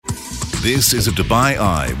This is a Dubai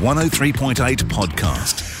Eye 103.8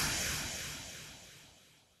 podcast.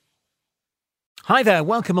 Hi there,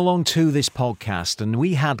 welcome along to this podcast. And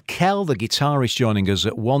we had Kel, the guitarist, joining us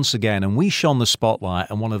once again, and we shone the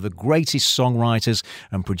spotlight on one of the greatest songwriters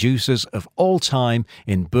and producers of all time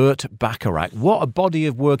in Burt Bacharach. What a body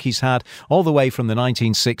of work he's had all the way from the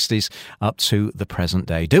 1960s up to the present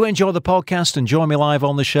day. Do enjoy the podcast and join me live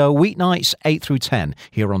on the show weeknights 8 through 10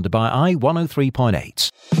 here on Dubai Eye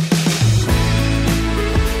 103.8.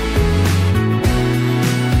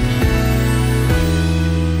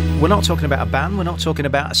 We're not talking about a band, we're not talking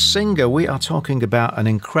about a singer, we are talking about an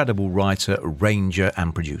incredible writer, arranger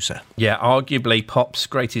and producer. Yeah, arguably pop's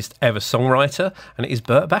greatest ever songwriter, and it is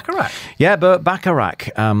Burt Bacharach. Yeah, Burt Bacharach,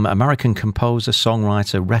 American composer,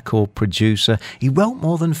 songwriter, record producer. He wrote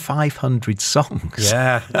more than 500 songs.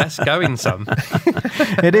 Yeah, that's going some.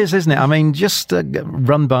 It is, isn't it? I mean, just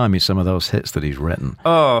run by me some of those hits that he's written.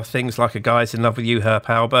 Oh, things like A Guy's in Love with You, Herb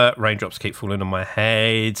Albert, Raindrops Keep Falling on My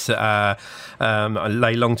Head, I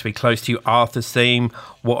Lay Long to Be Close to You, Arthur's Theme,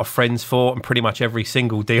 What Are Friends For, and pretty much every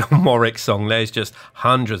single Dionne Warwick song. There's just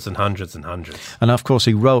hundreds and hundreds and hundreds. And of course,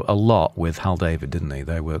 he wrote a lot with Hal David, didn't he?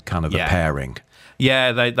 They were kind of the pairing.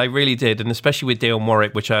 Yeah, they really did, and especially with Dionne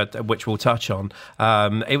Warwick, which we'll touch on.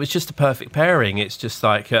 It was just a perfect pairing. It's just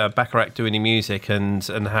like Bacharach doing the music and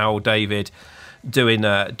Hal David doing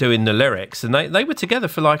the lyrics, and they were together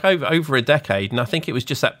for like over a decade, and I think it was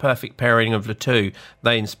just that perfect pairing of the two.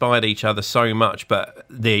 They inspired each other so much, but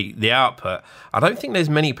the output, I don't think there's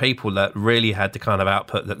many people that really had the kind of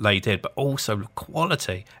output that they did, but also the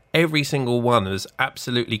quality. Every single one was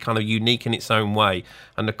absolutely kind of unique in its own way,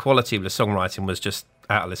 and the quality of the songwriting was just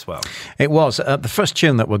out of this world. It was. The first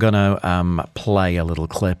tune that we're going to play a little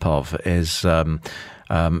clip of is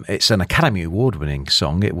it's an Academy Award-winning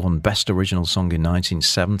song. It won Best Original Song in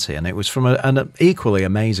 1970, and it was from an equally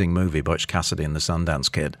amazing movie, Butch Cassidy and the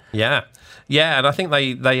Sundance Kid. Yeah, and I think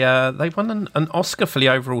they won an Oscar for the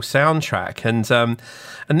overall soundtrack. And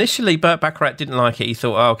initially, Burt Bacharach didn't like it. He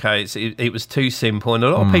thought, it was too simple, and a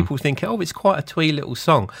lot of people think, it's quite a twee little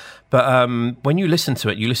song. But when you listen to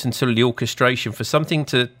it, you listen to the orchestration. For something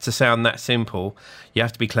to sound that simple, you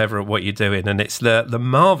have to be clever at what you're doing. And it's the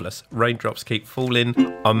marvellous Raindrops Keep Falling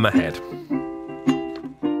on My Head.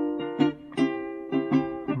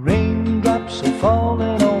 Raindrops are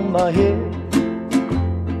falling on my head,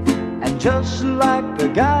 and just like the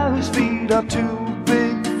guy whose feet are too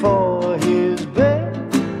big for his bed,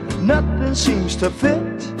 nothing seems to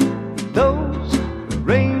fit. Those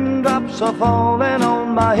raindrops are falling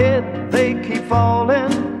on my head, they keep falling.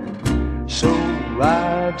 So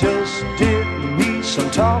I just did me some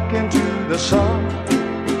talking to the sun,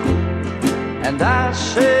 and I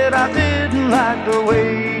said I didn't like the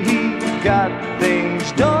way he got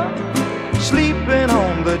things done, sleeping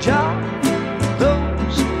on the job.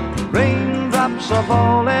 Those raindrops are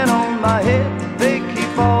falling on my head, they keep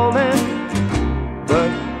falling.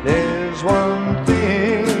 But there's one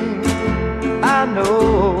thing I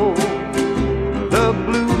know, the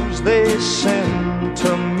blues they send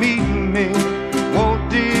to meet me won't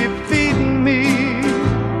defeat me.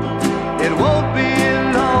 It won't be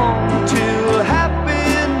long till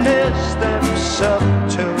happiness steps up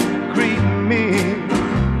to greet me.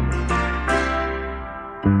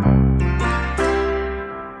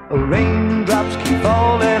 Raindrops keep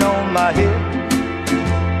falling on my head,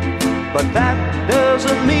 but that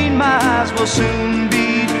doesn't mean my eyes will soon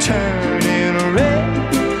be turning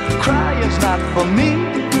red. Crying's not for me,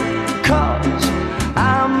 'cause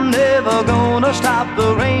I'm never gonna stop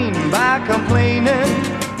the rain by complaining,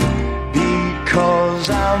 because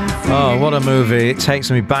I'm free. Oh, what a movie. It takes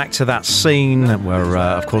me back to that scene where,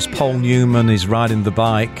 of course, Paul Newman is riding the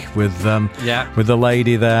bike with the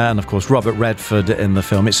lady there, and, of course, Robert Redford in the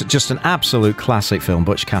film. It's just an absolute classic film,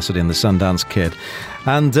 Butch Cassidy and the Sundance Kid.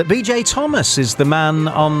 And B.J. Thomas is the man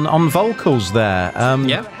on vocals there.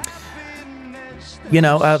 You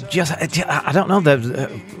know, I don't know.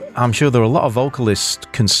 I'm sure there are a lot of vocalists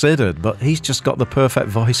considered, but he's just got the perfect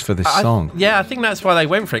voice for this song. Yeah, I think that's why they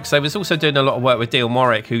went for it, because they was also doing a lot of work with Dionne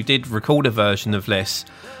Warwick, who did record a version of this,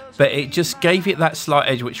 but it just gave it that slight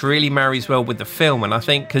edge, which really marries well with the film. And I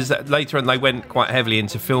think, because later on they went quite heavily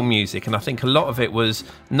into film music, and I think a lot of it was,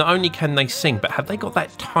 not only can they sing, but have they got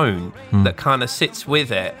that tone that kind of sits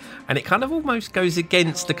with it, and it kind of almost goes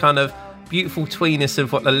against the kind of beautiful tweeness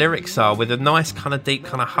of what the lyrics are, with a nice kind of deep,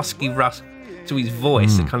 kind of husky rust to his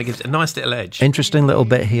voice. It kind of gives it a nice little edge. Interesting little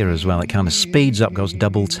bit here as well. It kind of speeds up, goes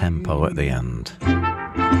double tempo at the end.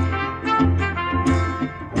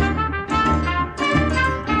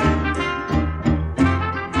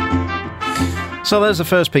 So there's the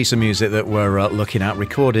first piece of music that we're looking at,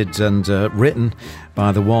 recorded and written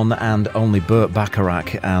by the one and only Burt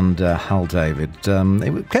Bacharach and Hal David.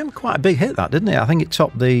 It became quite a big hit, that, didn't it? I think it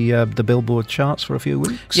topped the Billboard charts for a few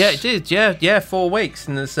weeks. Yeah, it did. Yeah, 4 weeks,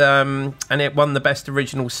 and it won the Best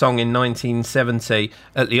Original Song in 1970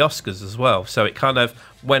 at the Oscars as well. So it kind of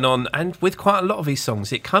went on, and with quite a lot of his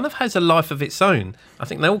songs, it kind of has a life of its own. I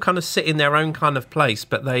think they all kind of sit in their own kind of place,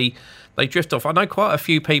 but they drift off. I know quite a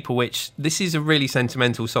few people which this is a really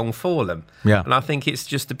sentimental song for them. Yeah. And I think it's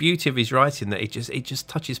just the beauty of his writing that it just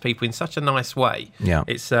touches people in such a nice way. Yeah.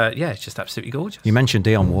 It's just absolutely gorgeous. You mentioned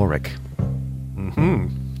Dionne Warwick. Mm-hmm.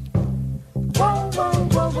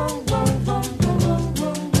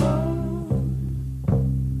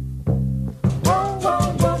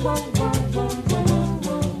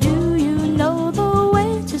 Do you know the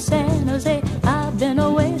way to San Jose? I've been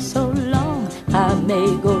away so long, I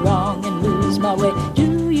may go wrong and lose my way.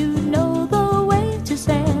 Do you know the way to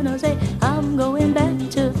San Jose? I'm going back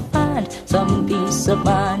to find some peace of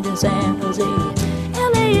mind in San Jose.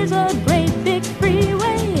 LA is a great big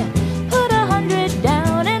freeway. Put 100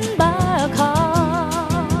 down and buy a car.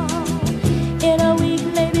 In a week,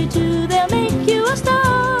 maybe two, they'll make you a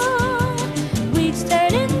star. Weeks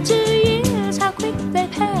turn into years, how quick they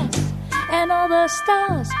pass. And all the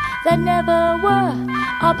stars that never were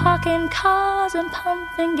are parking cars and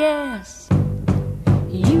pumping gas.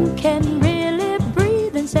 You can really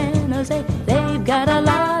breathe in San Jose. They've got a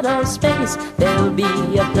lot of space. There'll be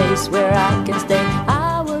a place where I can stay.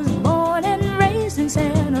 I was born and raised in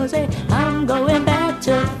San Jose. I'm going back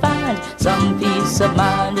to find some peace of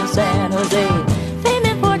mind in San Jose. Fame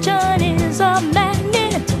and fortune is a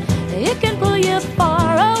magnet. It can pull you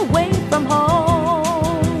far away from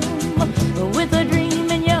home. With a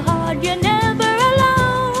dream in your heart, you're never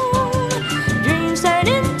alone. Dreams turn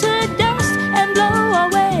into dust and blow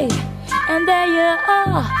away. And there you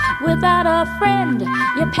are, without a friend.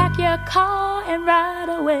 You pack your car and ride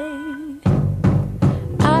away.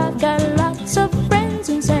 I've got lots of friends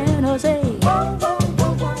in San Jose.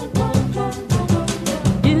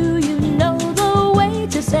 Do you know the way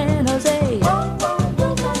to San Jose?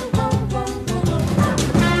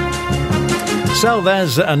 So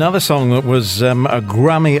there's another song that was a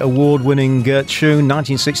Grammy award-winning tune.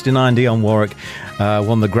 1969, Dionne Warwick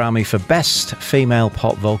won the Grammy for Best Female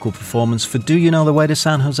Pop Vocal Performance for Do You Know the Way to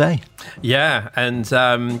San Jose? Yeah, and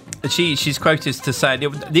she's quoted to say,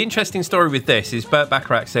 the interesting story with this is Burt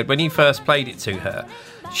Bacharach said when he first played it to her,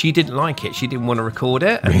 she didn't like it. She didn't want to record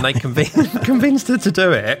it, and they convinced her to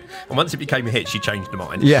do it. And once it became a hit, she changed her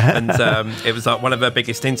mind. Yeah, and it was like one of her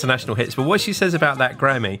biggest international hits. But what she says about that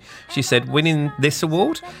Grammy, she said, winning this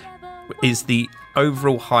award is the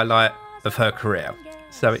overall highlight of her career.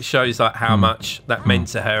 So it shows like how much that meant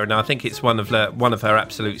to her, and I think it's one of her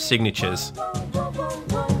absolute signatures.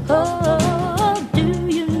 Oh, do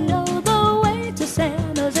you know the way to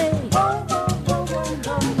San Jose?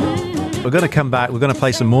 We're going to come back. We're going to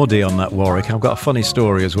play some more Dionne Warwick. I've got a funny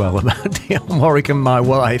story as well about Dionne Warwick and my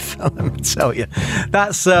wife. Let me tell you.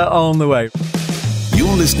 That's on the way.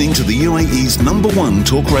 You're listening to the UAE's #1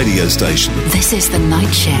 talk radio station. This is The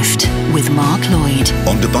Night Shift with Mark Lloyd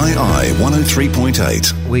On Dubai Eye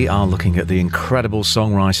 103.8. We are looking at the incredible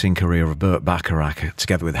songwriting career of Burt Bacharach,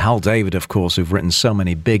 together with Hal David, of course, who've written so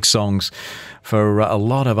many big songs for a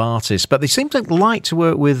lot of artists. But they seemed to like to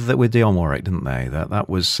work with Dionne Warwick, didn't they? That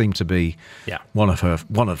seemed to be one of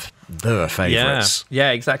their favourites.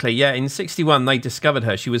 Yeah, exactly. Yeah, in 1961 they discovered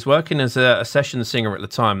her. She was working as a session singer at the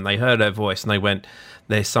time. They heard her voice and they went,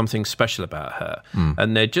 there's something special about her.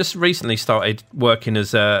 And they just recently started working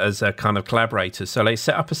as a kind of collaborators. So they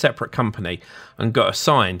set up a separate company and got her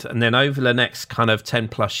signed. And then over the next kind of 10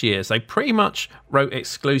 plus years, they pretty much wrote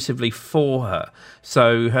exclusively for her.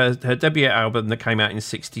 So her debut album that came out in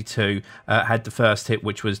 1962 had the first hit,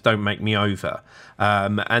 which was Don't Make Me Over.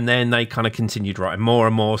 And then they kind of continued writing more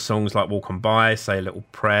and more songs like Walk On By, Say a Little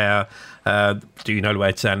Prayer, Do You Know the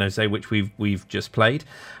Way to San Jose, which we've just played.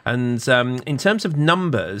 And in terms of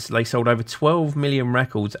numbers, they sold over 12 million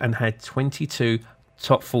records and had 22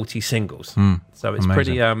 top 40 singles. So it's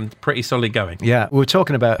pretty solid going. Yeah, we were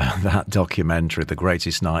talking about that documentary, The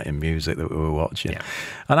Greatest Night in Music, that we were watching. Yeah.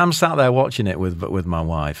 And I'm sat there watching it with my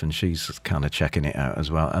wife, and she's kind of checking it out as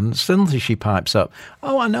well. And suddenly she pipes up,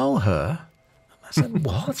 "Oh, I know her." I said,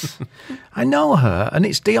 "What?" "I know her, and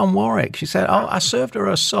it's Dionne Warwick." She said, "Oh, I served her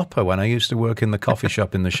a supper when I used to work in the coffee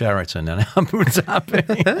shop in the Sheraton, and I was happy."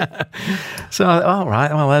 So, all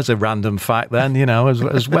right, well, there's a random fact then,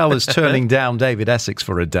 as well as turning down David Essex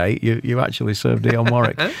for a date, you actually served Dionne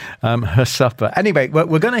Warwick her supper. Anyway,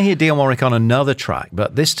 we're going to hear Dionne Warwick on another track,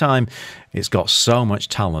 but this time It's got so much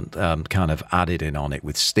talent kind of added in on it,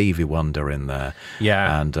 with Stevie Wonder in there.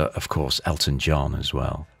 Yeah. And, of course, Elton John as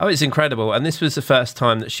well. Oh, it's incredible. And this was the first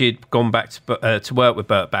time that she'd gone back to work with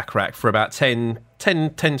Burt Bacharach for about 20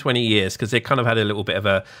 years, because they kind of had a little bit of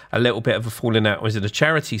a falling out. It was a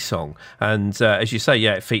charity song. And as you say,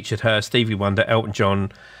 yeah, it featured her, Stevie Wonder, Elton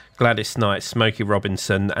John, Gladys Knight, Smokey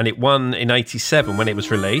Robinson, and it won in 87 when it was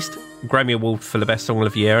released, Grammy Award for the Best Song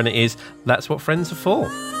of the Year, and it is That's What Friends Are For.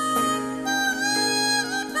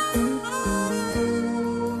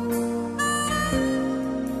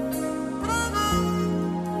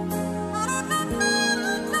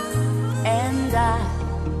 And I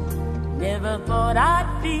never thought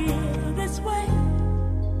I'd feel this way.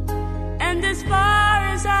 And as far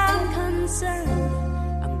as I'm concerned,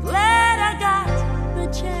 I'm glad I got the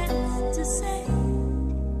chance to say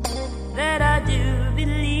that I do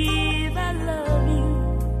believe I love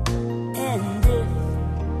you. And if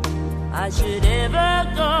I should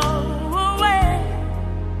ever go away,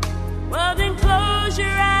 well then close your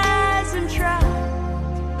eyes and try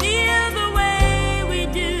to feel the way we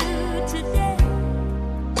do today.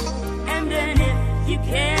 And then if you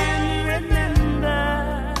can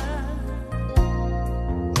remember,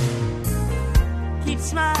 keep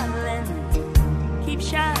smiling, keep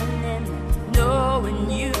shining,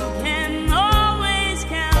 knowing you can always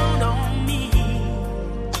count on me.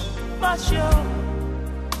 For sure,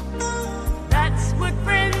 that's what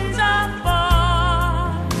friends are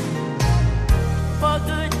for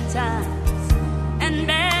good times and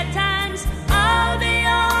bad times. I'll be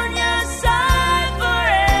on your side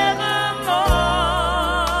forevermore.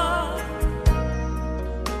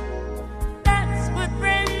 That's what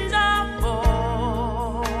friends are for.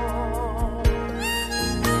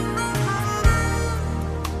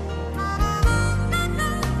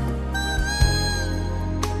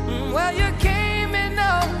 Well, you came in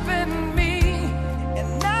up in me,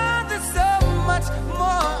 and now there's so much more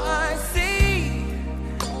I see.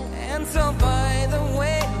 And so, by the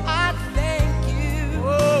way, I thank you.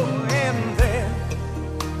 Oh, and then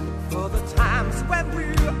for the times when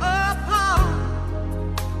we're apart,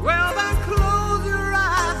 well, then close your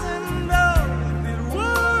eyes and know the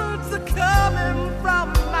words are coming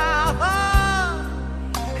from my heart.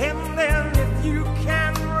 And then if you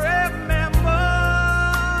can remember,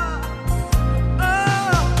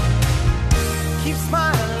 oh, keep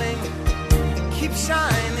smiling, keep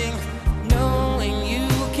shining, knowing you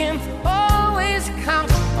can always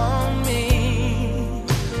count on me.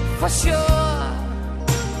 For sure,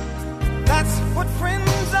 that's what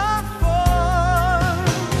friends are for.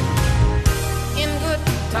 In good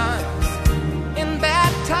times, in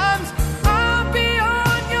bad times, I'll be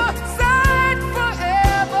on your side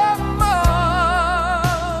forevermore.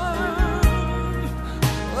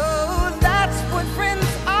 Oh, that's what friends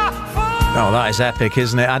are for. Oh, that is epic,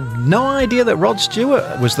 isn't it? I had no idea that Rod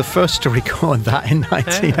Stewart was the first to record that in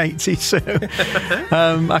 1982.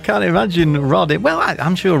 I can't imagine Rod.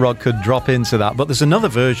 I'm sure Rod could drop into that. But there's another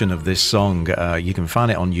version of this song. You can find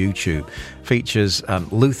it on YouTube. Features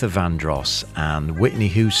Luther Vandross, and Whitney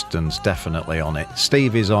Houston's definitely on it.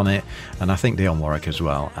 Stevie's on it, and I think Dionne Warwick as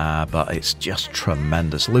well. But it's just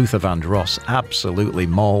tremendous. Luther Vandross absolutely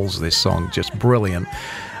mauls this song. Just brilliant.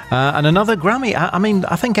 And another Grammy.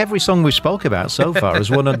 I think every song we spoke about so far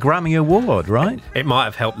has won a Grammy Award, right? It might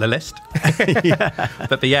have helped the list. Yeah.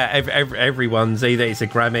 But yeah, everyone's either it's a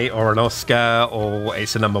Grammy or an Oscar or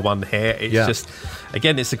it's a number one hit. It's just,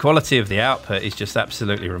 again, it's the quality of the output is just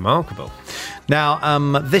absolutely remarkable. Now,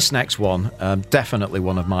 this next one, definitely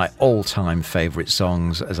one of my all-time favourite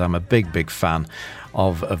songs, as I'm a big fan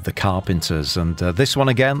of the Carpenters. And this one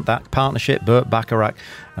again, that partnership, Burt Bacharach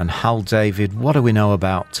and Hal David. What do we know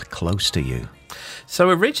about Close to You? So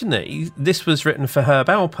originally, this was written for Herb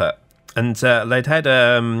Alpert. And they'd had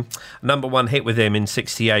a number one hit with him in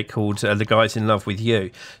 1968 called The Guy's in Love with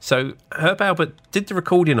You. So Herb Alpert did the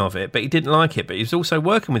recording of it, but he didn't like it. But he was also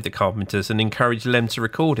working with the Carpenters and encouraged them to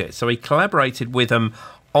record it. So he collaborated with them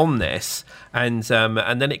on this, and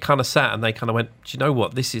then it kind of sat, and they kind of went, do you know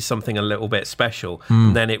what, this is something a little bit special.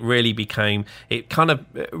 And then it really became their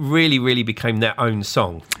own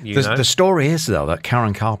song. The story is, though, that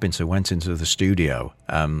Karen Carpenter went into the studio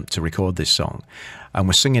to record this song and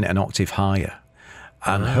was singing it an octave higher,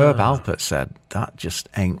 and Herb Alpert said, that just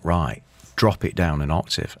ain't right, drop it down an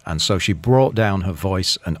octave. And so she brought down her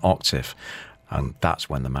voice an octave, and that's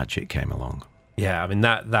when the magic came along. Yeah, I mean,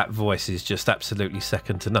 that voice is just absolutely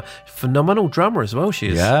second to none. Phenomenal drummer as well, she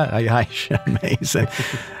is. Yeah, amazing.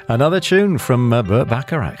 Another tune from Burt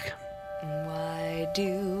Bacharach. Why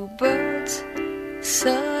do birds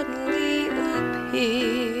suddenly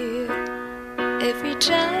appear every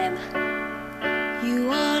time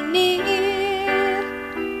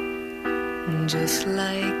just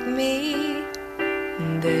like me,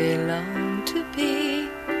 they long to be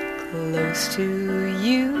close to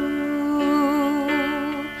you.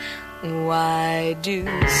 Why do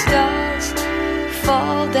stars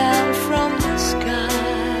fall down from the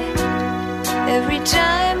sky every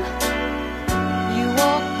time you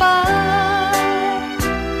walk by?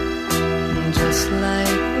 Just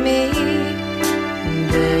like me,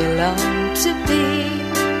 they long to be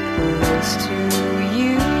close to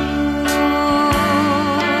you.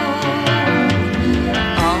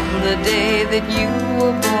 On the day that you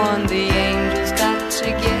were born, the angels got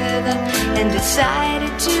together and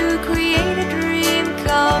decided to create a dream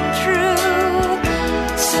come true.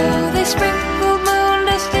 So they sprinkled moon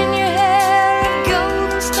dust in your hair and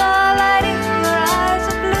golden starlight in your eyes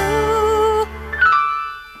of blue.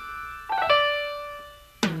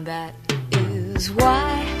 That is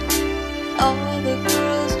why all the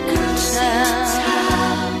girls in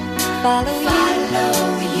town follow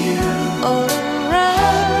you all around.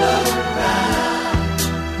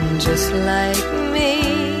 Just like me,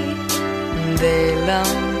 they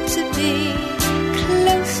long to be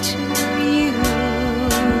close to you.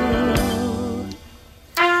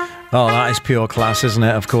 Oh, that is pure class, isn't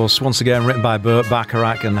it? Of course, once again, written by Burt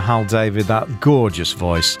Bacharach and Hal David, that gorgeous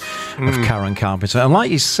voice of Karen Carpenter. And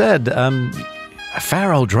like you said, a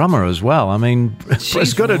fair old drummer as well. I mean,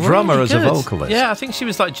 as good a drummer really as a vocalist. Yeah, I think she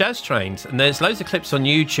was like jazz trained. And there's loads of clips on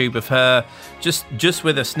YouTube of her just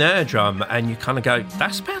with a snare drum, and you kind of go,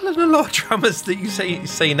 that's better than a lot of drummers that you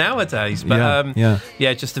see nowadays. But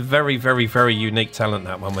yeah, just a very, very, very unique talent,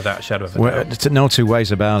 that one, without a shadow of a doubt. No two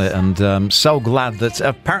ways about it. And so glad that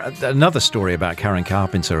another story about Karen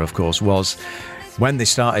Carpenter, of course, was when they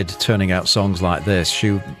started turning out songs like this,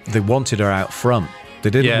 they wanted her out front. They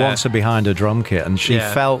didn't want her behind a drum kit, and she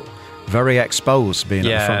felt very exposed being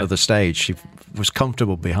at the front of the stage. She was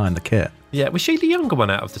comfortable behind the kit. Yeah, was she the younger one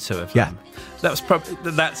out of the two of them? Yeah, that's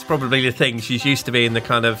probably the thing. She's used to being the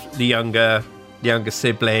kind of the younger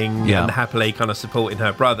sibling and happily kind of supporting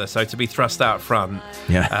her brother. So to be thrust out front,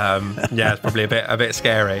 it's probably a bit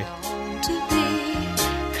scary. To be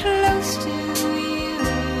close to you,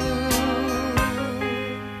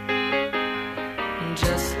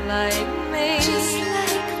 just like me,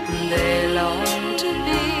 they long to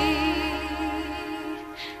be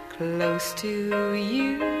close to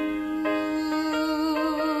you.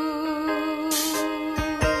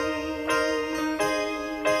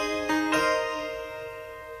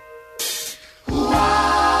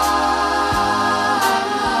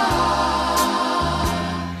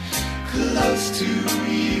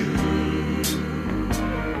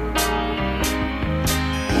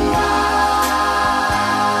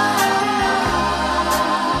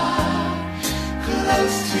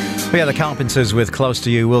 Yeah, the Carpenters with Close to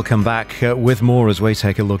You. We'll come back with more as we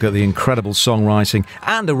take a look at the incredible songwriting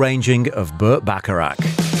and arranging of Burt Bacharach.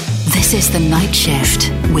 This is The Night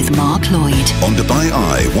Shift with Mark Lloyd. On Dubai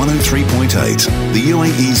Eye 103.8, the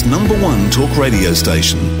UAE's #1 talk radio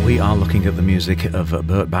station. We are looking at the music of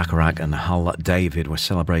Burt Bacharach and Hal David. We're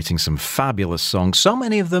celebrating some fabulous songs. So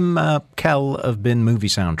many of them, Kel, have been movie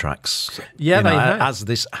soundtracks. Yeah, they have. As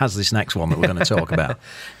this next one that we're going to talk about.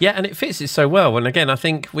 Yeah, and it fits it so well. And again, I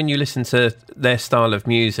think when you listen to their style of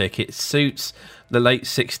music, it suits the late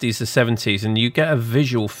 60s, the 70s, and you get a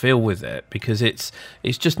visual feel with it because it's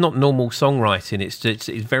just not normal songwriting. It's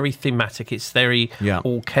very thematic. It's very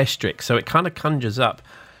orchestric. So it kind of conjures up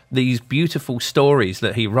these beautiful stories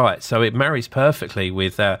that he writes. So it marries perfectly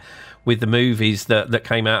with the movies that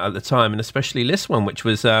came out at the time, and especially this one, which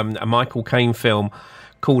was a Michael Caine film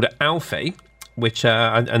called Alfie, which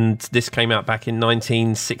and this came out back in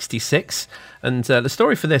 1966. And the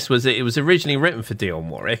story for this was it was originally written for Dionne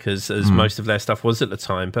Warwick, as most of their stuff was at the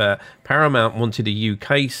time, but Paramount wanted a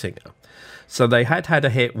UK singer. So they had a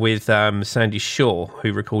hit with Sandy Shaw,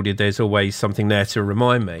 who recorded There's Always Something There to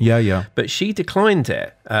Remind Me. Yeah. But she declined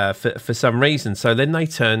it for some reason. So then they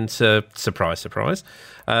turned to, surprise, surprise,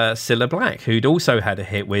 Cilla Black, who'd also had a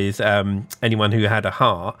hit with Anyone Who Had a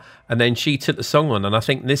Heart. And then she took the song on. And I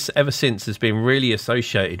think this, ever since, has been really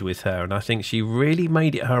associated with her. And I think she really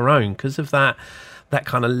made it her own because of that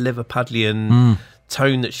kind of Liverpudlian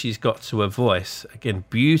tone that she's got to her voice. Again,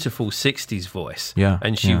 beautiful 60s voice. Yeah.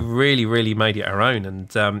 And she really, really made it her own. And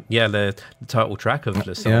the title track of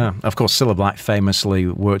the song. Yeah. Of course, Cilla Black famously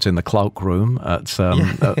worked in the cloakroom at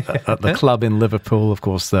the club in Liverpool, of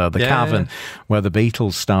course, the Cavern, where the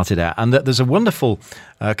Beatles started out. And there's a wonderful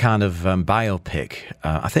kind of biopic.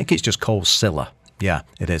 I think it's just called Cilla. Yeah,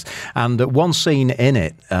 it is. And one scene in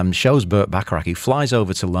it shows Burt Bacharach. He flies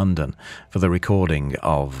over to London for the recording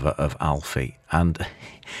of Alfie. And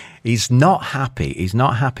he's not happy. He's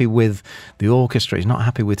not happy with the orchestra. He's not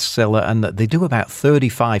happy with Scylla, and they do about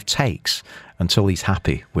 35 takes until he's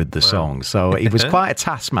happy with the song. So he was quite a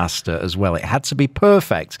taskmaster as well. It had to be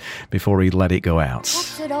perfect before he let it go out.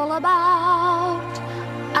 What's it all about,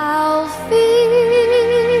 Alfie?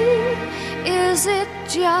 Is it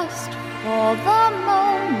just for the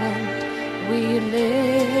moment we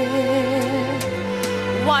live?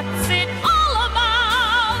 What's it all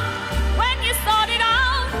about when you sort it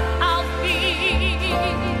out, Alfie?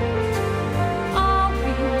 Are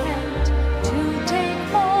we meant to take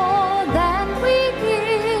more than we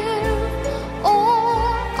give?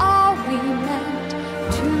 Or are we meant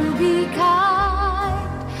to be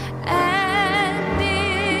kind? And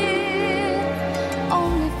if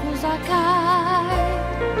only fools are kind,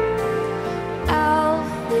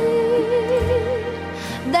 Alfie,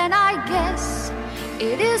 then I guess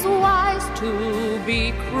it is wise to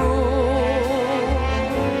be cruel.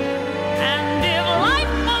 And if life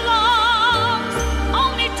belongs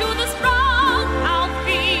only to the strong,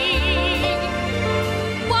 Alfie,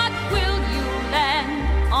 what will you lend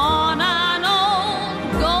on an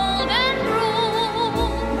old golden rule?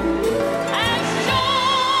 As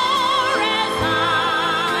sure as I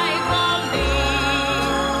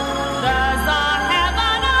believe there's a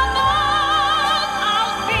heaven above,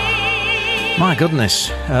 Alfie. My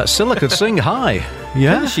goodness, Scylla could sing high.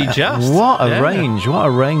 Yeah, Couldn't she just? What a Yeah. range! What a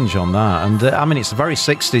range on that. And I mean, it's a very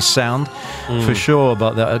 60s sound for sure,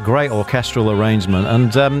 but a great orchestral arrangement.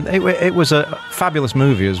 And it was a fabulous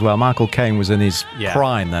movie as well. Michael Caine was in his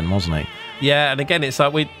prime then, wasn't he? Yeah, and again, it's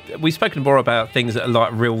like we've spoken more about things that are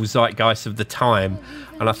like real zeitgeist of the time,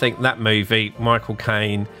 and I think that movie, Michael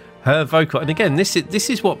Caine, her vocal, and again, this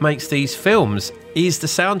is what makes these films, is the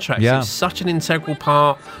soundtracks. Yeah. It's such an integral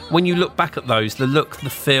part. When you look back at those, the look,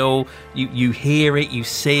 the feel, you hear it, you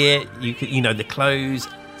see it, you know the clothes,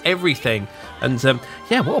 everything, and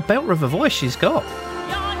yeah, what a belter of a voice she's got.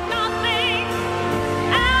 You're nothing,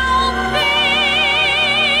 Alfie.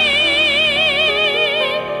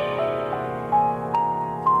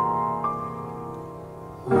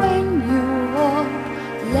 When you walk,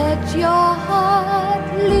 let your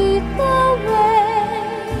heart lead the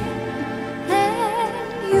way,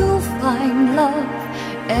 and you'll find love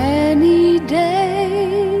any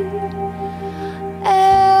day,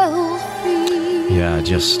 Alfie. Yeah,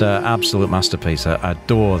 just absolute masterpiece. I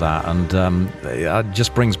adore that, and it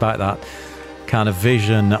just brings back that kind of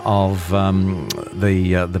vision of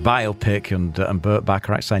the biopic and Burt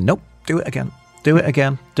Bacharach saying, "Nope, do it again, do it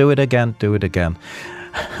again, do it again, do it again,"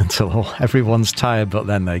 until everyone's tired. But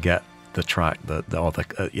then they get the track, the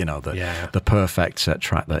perfect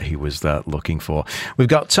track that he was looking for. We've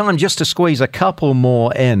got time just to squeeze a couple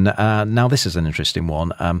more in. Now, this is an interesting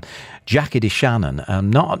one. Jackie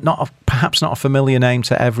DeShannon, perhaps not a familiar name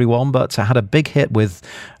to everyone, but had a big hit with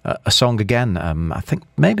a song again. I think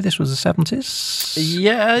maybe this was the 70s.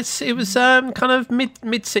 Yeah, it was kind of mid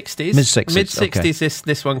 60s. Mid 60s. Okay.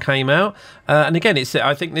 This one came out, and again,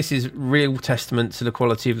 I think this is real testament to the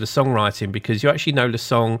quality of the songwriting, because you actually know the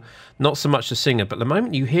song, not so much the singer, but the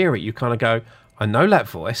moment you hear it, you kind of go, I know that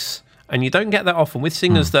voice. And you don't get that often with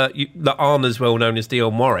singers that aren't as well known as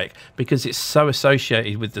Dionne Warwick, because it's so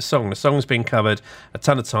associated with the song. The song's been covered a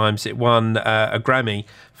ton of times. It won a Grammy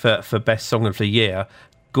for Best Song of the Year.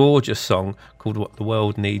 Gorgeous song called What the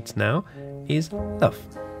World Needs Now Is Love.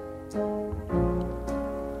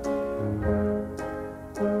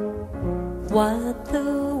 What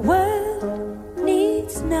the world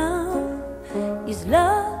needs now is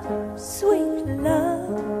love, sweet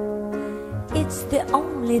love. It's the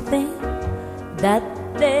only thing that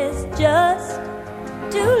there's just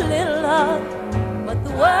too little of. What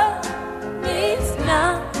the world needs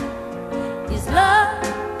now is love,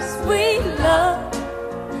 sweet love.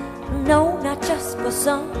 No, not just for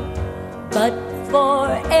some, but for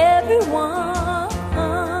everyone.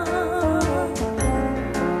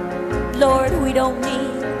 Lord, we don't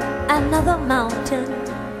need another mountain.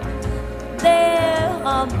 There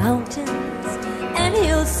are mountains and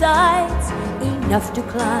hillsides enough to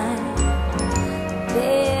climb.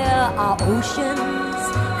 There are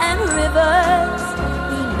oceans and rivers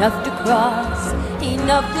enough to cross,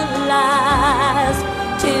 enough to last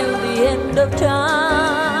till the end of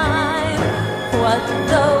time. What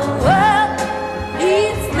the world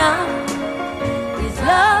needs now is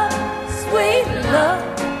love, sweet love.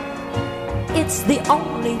 It's the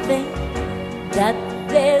only thing that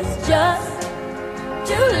there's just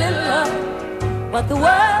too little of. What the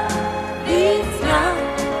world needs now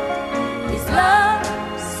is love,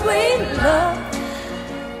 sweet love.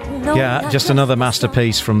 Yeah, just another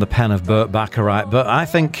masterpiece from the pen of Burt Bacharach. But I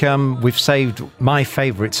think we've saved my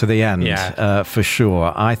favourite to the end, for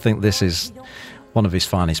sure. I think this is one of his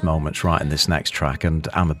finest moments right in this next track, and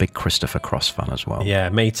I'm a big Christopher Cross fan as well. Yeah,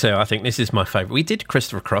 me too. I think this is my favourite. We did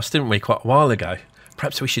Christopher Cross, didn't we, quite a while ago?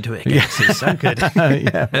 Perhaps we should do it again, 'cause it's so good.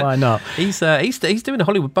 Yeah, why not? He's doing a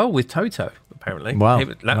Hollywood Bowl with Toto, apparently. Wow.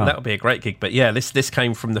 That would be a great gig. But yeah, this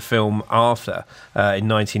came from the film Arthur in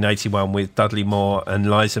 1981 with Dudley Moore and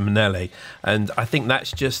Liza Minnelli. And I think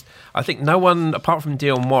no one, apart from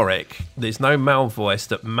Dionne Warwick, there's no male voice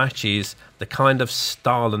that matches the kind of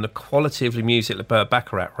style and the quality of the music that Burt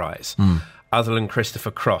Bacharach writes. Other than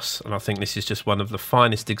Christopher Cross. And I think this is just one of the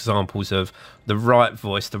finest examples of the right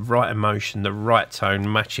voice, the right emotion, the right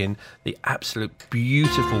tone, matching the absolute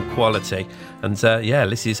beautiful quality. And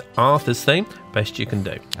this is Arthur's theme, Best You Can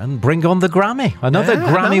Do. And bring on the Grammy. Another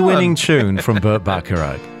Grammy-winning tune from Burt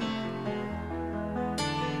Bacharach.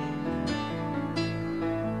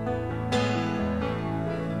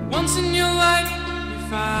 Once in your life you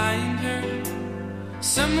find her,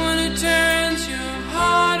 someone who turns your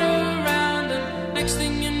heart around. Next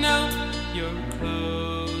thing you know, you're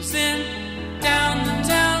closing down the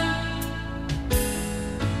town.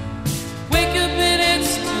 Wake up and it's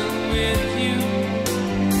still with you,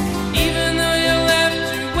 even though you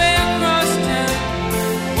left your way across town.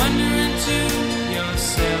 Wondering to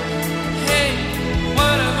yourself, hey,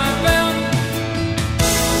 what have I found?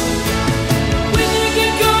 When you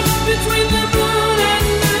get caught between the moon and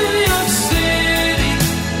New York City,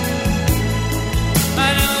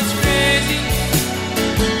 I know it's crazy,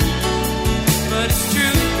 but it's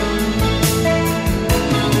true.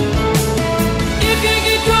 If you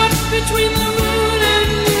get caught between the moon and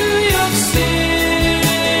New York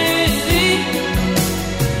City,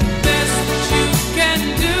 best that you can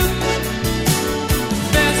do,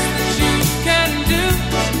 best that you can do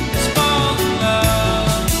is fall in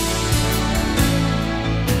love.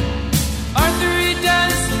 Arthur, he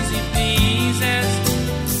does as he pleases,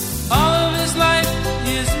 all of his life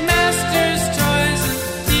his master's toys, and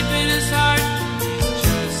deep in his heart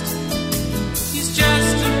he's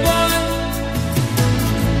just a boy,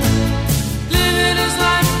 living his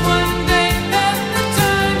life one day at a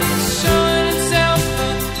time. He's showing himself a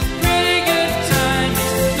pretty good time.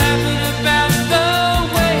 He's laughing about the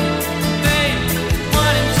way they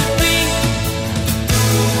want him to be.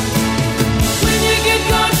 When you get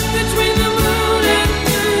caught between the moon and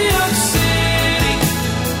New York City,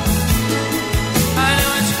 I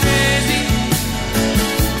know it's crazy,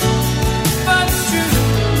 but it's true.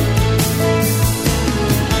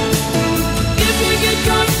 If you get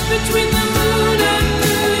caught between the moon and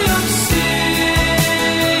New York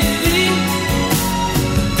City,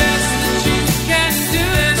 best that you can do,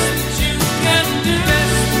 best that you can do,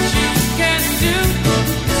 best that you can do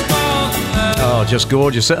is fall in love. Oh, just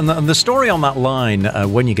gorgeous. And the story on that line,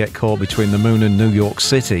 when you get caught between the moon and New York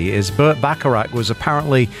City, is Burt Bacharach was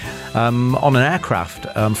apparently on an aircraft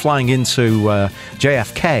flying into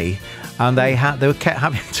JFK, and they kept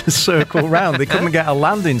having to circle round. They couldn't get a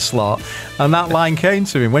landing slot, and that line came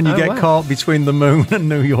to him, when you get caught between the moon and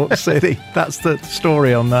New York City. That's the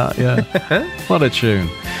story on that, yeah. What a tune.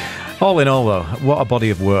 All in all, though, what a body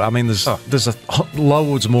of work. I mean, there's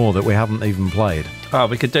loads more that we haven't even played. Oh,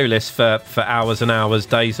 we could do this for hours and hours,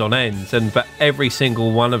 days on end, but every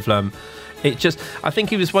single one of them, I think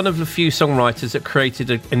he was one of the few songwriters that created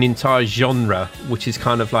an entire genre, which is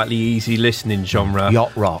kind of like the easy listening genre.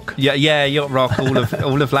 Yacht rock. Yeah, yacht rock, all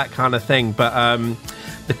of that kind of thing. But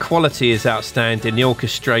the quality is outstanding. The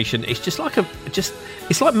orchestration, it's just like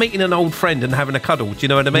it's like meeting an old friend and having a cuddle. Do you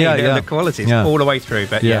know what I mean? Yeah. The quality is all the way through.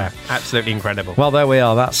 But absolutely incredible. Well, there we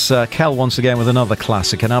are. That's Kel once again with another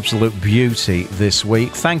classic, an absolute beauty this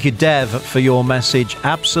week. Thank you, Dev, for your message.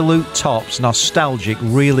 Absolute tops, nostalgic,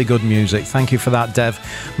 really good music. Thank you for that, Dev.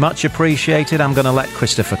 Much appreciated. I'm going to let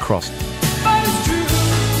Christopher Cross.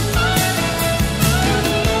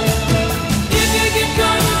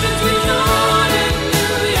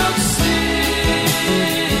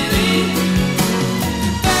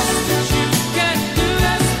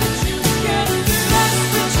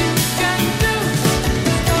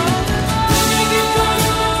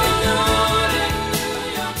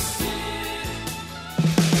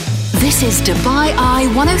 This is Dubai Eye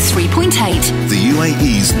 103.8. The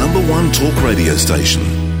UAE's #1 talk radio station.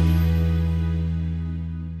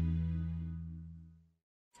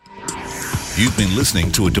 You've been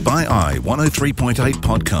listening to a Dubai Eye 103.8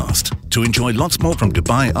 podcast. To enjoy lots more from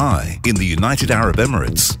Dubai Eye in the United Arab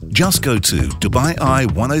Emirates, just go to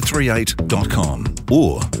DubaiEye1038.com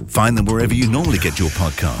or find them wherever you normally get your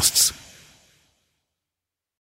podcasts.